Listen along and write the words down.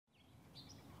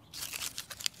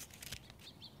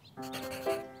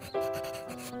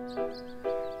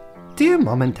Dear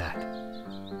Mom and Dad,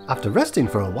 after resting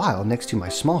for a while next to my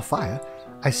small fire,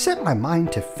 I set my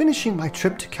mind to finishing my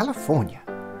trip to California.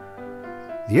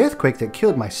 The earthquake that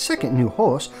killed my second new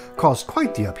horse caused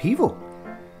quite the upheaval.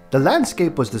 The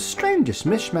landscape was the strangest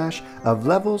mishmash of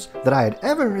levels that I had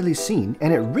ever really seen,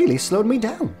 and it really slowed me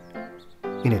down.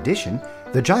 In addition,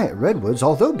 the giant redwoods,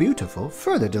 although beautiful,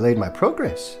 further delayed my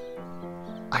progress.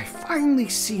 I finally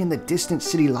see in the distant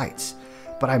city lights,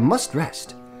 but I must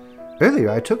rest.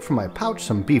 Earlier I took from my pouch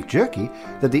some beef jerky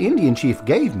that the Indian chief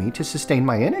gave me to sustain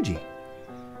my energy.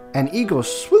 An eagle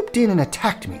swooped in and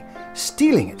attacked me,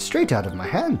 stealing it straight out of my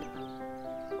hand.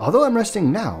 Although I'm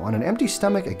resting now on an empty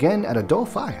stomach again at a dull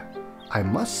fire, I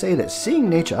must say that seeing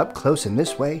nature up close in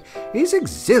this way is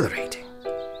exhilarating.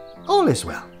 All is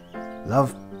well.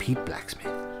 Love, Pete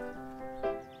Blacksmith.